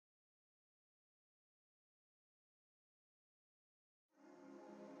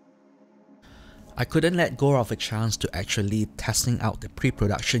I couldn't let go of a chance to actually testing out the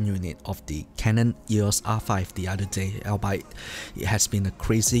pre-production unit of the Canon EOS R5 the other day, albeit it has been a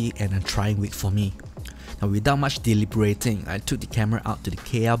crazy and a trying week for me. Now, without much deliberating, I took the camera out to the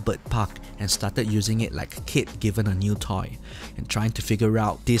KL Bird Park and started using it like a kid given a new toy and trying to figure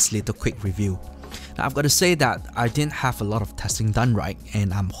out this little quick review. Now, I've got to say that I didn't have a lot of testing done right,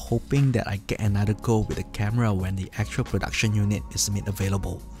 and I'm hoping that I get another go with the camera when the actual production unit is made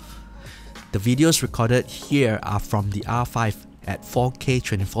available. The videos recorded here are from the R5 at 4K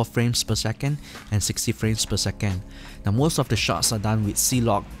 24 frames per second and 60 frames per second. Now, most of the shots are done with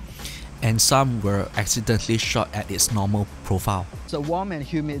C-Log, and some were accidentally shot at its normal profile. It's a warm and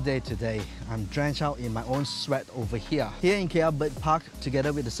humid day today. I'm drenched out in my own sweat over here. Here in KL Bird Park,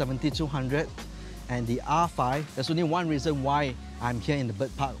 together with the 7200 and the R5, there's only one reason why I'm here in the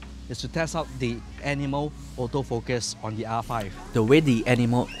Bird Park. Is to test out the animal autofocus on the R5. The way the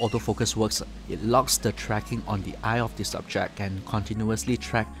animal autofocus works, it locks the tracking on the eye of the subject and continuously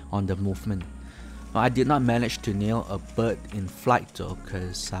track on the movement. Well, I did not manage to nail a bird in flight though,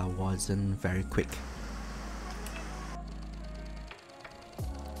 because I wasn't very quick.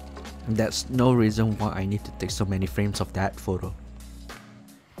 And that's no reason why I need to take so many frames of that photo.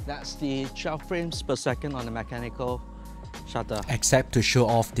 That's the 12 frames per second on the mechanical shutter. Except to show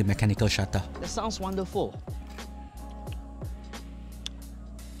off the mechanical shutter. That sounds wonderful.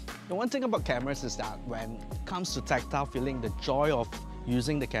 The one thing about cameras is that when it comes to tactile feeling, the joy of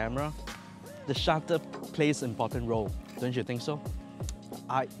using the camera, the shutter plays an important role. Don't you think so?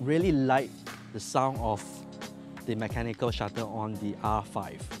 I really like the sound of the mechanical shutter on the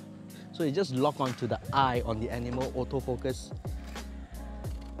R5. So you just lock onto the eye on the animal autofocus.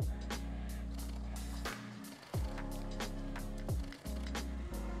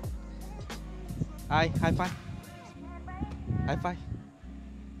 High five. High five.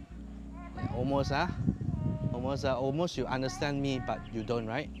 Almost, almost you understand me, but you don't,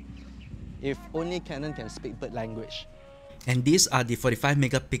 right? If only Canon can speak bird language. And these are the 45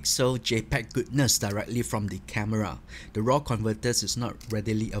 megapixel JPEG goodness directly from the camera. The RAW converters is not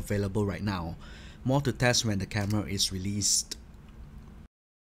readily available right now. More to test when the camera is released.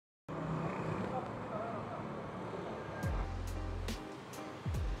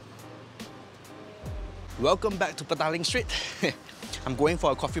 Welcome back to Petaling Street. I'm going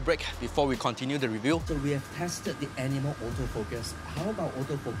for a coffee break before we continue the review. So we have tested the animal autofocus. How about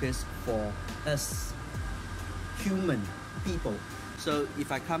autofocus for us human people? So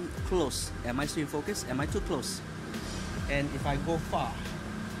if I come close, am I still in focus? Am I too close? And if I go far,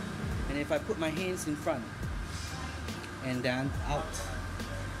 and if I put my hands in front and then out,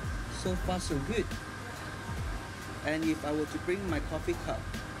 so far so good. And if I were to bring my coffee cup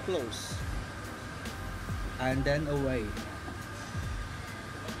close and then away.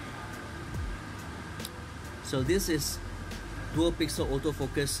 So this is dual pixel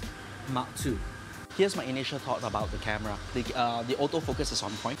autofocus Mark II. Here's my initial thought about the camera. The autofocus is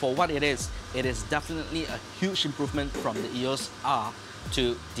on point. For what it is definitely a huge improvement from the EOS R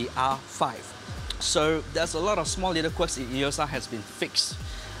to the R5. So there's a lot of small little quirks in EOS R has been fixed.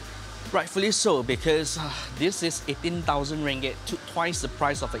 Rightfully so, because this is 18,000 ringgit, twice the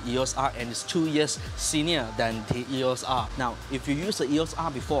price of an EOS R, and it's 2 years senior than the EOS R. Now, if you use the EOS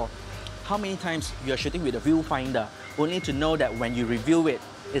R before, how many times you are shooting with a viewfinder, only to know that when you review it,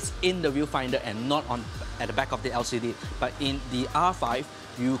 it's in the viewfinder and not at the back of the LCD. But in the R5,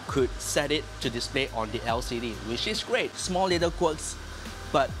 you could set it to display on the LCD, which is great. Small little quirks,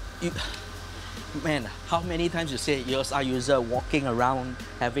 but man, how many times you see EOS R user walking around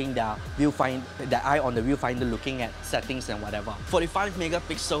having their eye on the viewfinder looking at settings and whatever. 45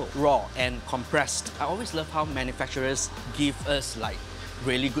 megapixel RAW and compressed. I always love how manufacturers give us like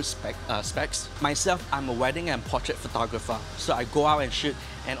really good specs. Myself, I'm a wedding and portrait photographer, so I go out and shoot,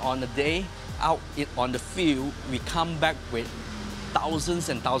 and on the day out on the field, we come back with thousands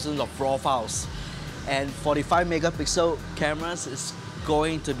and thousands of RAW files. And 45 megapixel cameras is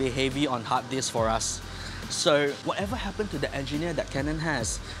going to be heavy on hard disk for us. So whatever happened to the engineer that Canon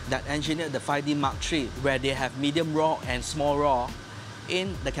has, that engineered the 5D Mark III, where they have medium RAW and small RAW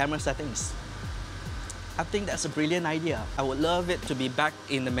in the camera settings? I think that's a brilliant idea. I would love it to be back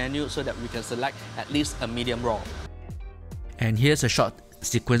in the menu so that we can select at least a medium RAW. And here's a short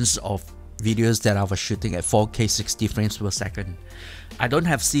sequence of videos that I was shooting at 4K 60 frames per second. I don't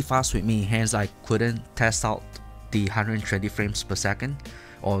have CFast with me, hence I couldn't test out the 120 frames per second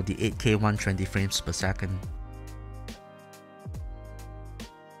or the 8K 120 frames per second.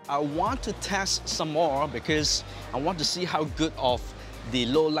 I want to test some more because I want to see how good of the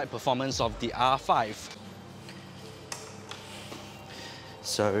low light performance of the R5.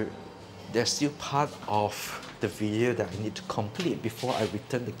 So there's still part of the video that I need to complete before I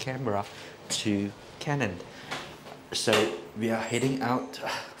return the camera to Canon. So we are heading out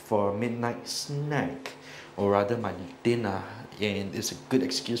for a midnight snack, or rather my dinner, and it's a good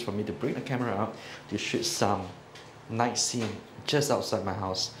excuse for me to bring the camera out to shoot some night scene just outside my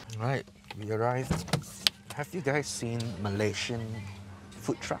house. Right, we arrived. Have you guys seen Malaysian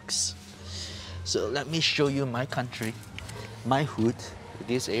food trucks? So let me show you my country, my hood,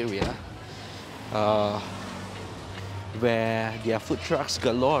 this area, where there are food trucks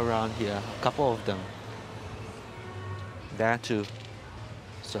galore around here, a couple of them. There too.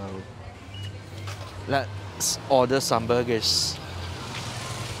 So let's order some burgers.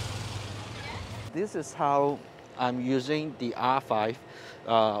 This is how I'm using the R5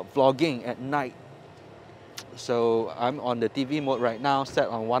 vlogging at night. So I'm on the TV mode right now, set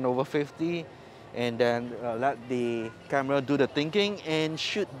on 1/50, and then let the camera do the thinking and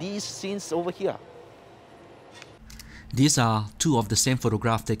shoot these scenes over here. These are two of the same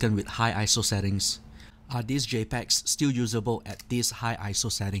photographs taken with high ISO settings. Are these JPEGs still usable at these high ISO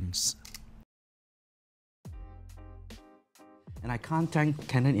settings? And I can't thank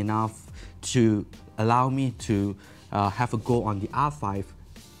Canon enough to allow me to have a go on the R5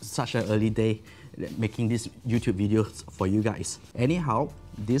 such an early day, making these YouTube videos for you guys. Anyhow,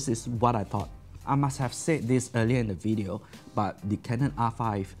 this is what I thought. I must have said this earlier in the video, but the Canon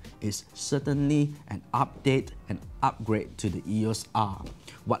R5 is certainly an update and upgrade to the EOS R.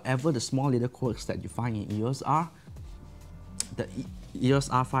 Whatever the small little quirks that you find in EOS R, the EOS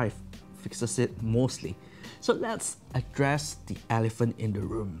R5 fixes it mostly. So let's address the elephant in the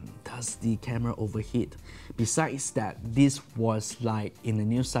room. Does the camera overheat? Besides that, this was like in the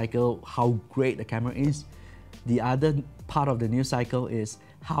news cycle how great the camera is. The other part of the news cycle is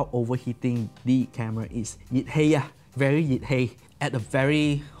how overheating the camera is. Yit hey, very yit hey. At a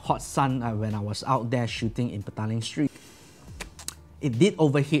very hot sun when I was out there shooting in Petaling Street, it did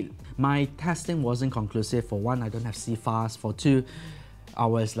overheat. My testing wasn't conclusive. For one, I don't have CFast. For two, I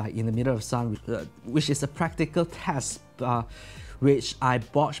was like in the middle of sun, which is a practical test, which I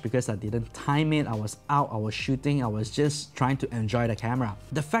botched because I didn't time it. I was out, I was shooting, I was just trying to enjoy the camera.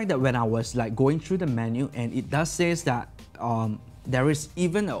 The fact that when I was like going through the menu, and it does says that there is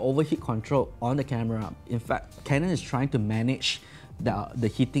even an overheat control on the camera. In fact, Canon is trying to manage the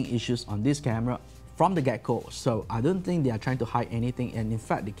heating issues on this camera from the get-go. So I don't think they are trying to hide anything, and in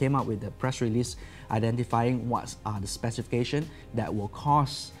fact they came out with a press release identifying what are the specifications that will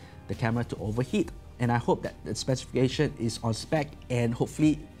cause the camera to overheat. And I hope that the specification is on spec, and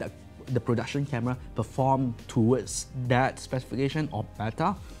hopefully the production camera perform towards that specification or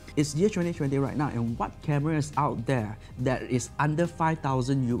better. It's year 2020 right now, and what camera is out there that is under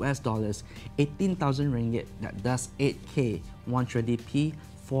 5,000 US dollars, 18,000 ringgit, that does 8K 120p,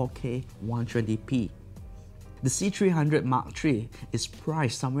 4K 120p? The C300 Mark III is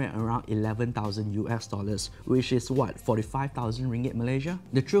priced somewhere around 11,000 US dollars, which is what, 45,000 ringgit Malaysia?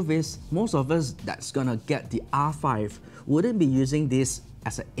 The truth is, most of us that's gonna get the R5 wouldn't be using this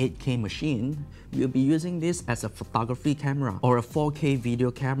as an 8K machine. We'll be using this as a photography camera or a 4K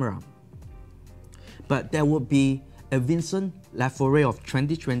video camera. But there would be a Vincent Laforet of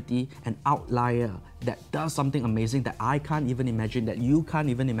 2020, an outlier that does something amazing that I can't even imagine, that you can't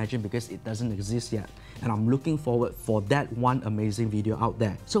even imagine because it doesn't exist yet. And I'm looking forward for that one amazing video out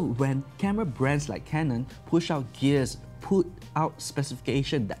there. So when camera brands like Canon push out gears, put out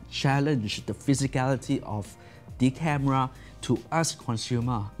specifications that challenge the physicality of the camera to us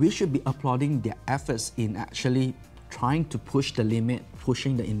consumer, we should be applauding their efforts in actually trying to push the limit,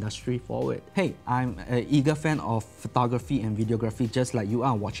 pushing the industry forward. Hey, I'm an eager fan of photography and videography just like you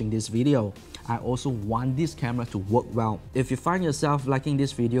are watching this video. I also want this camera to work well. If you find yourself liking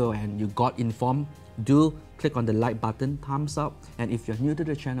this video and you got informed, do click on the like button, thumbs up, and if you're new to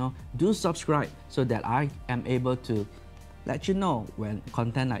the channel, do subscribe so that I am able to let you know when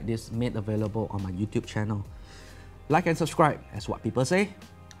content like this made available on my YouTube channel. Like and subscribe, as what people say.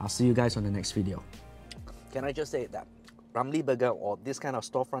 I'll see you guys on the next video. Can I just say that Ramly burger or this kind of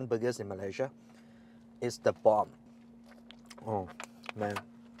storefront burgers in Malaysia is the bomb. Oh man.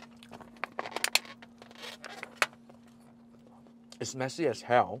 It's messy as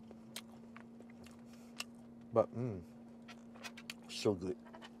hell, but so good.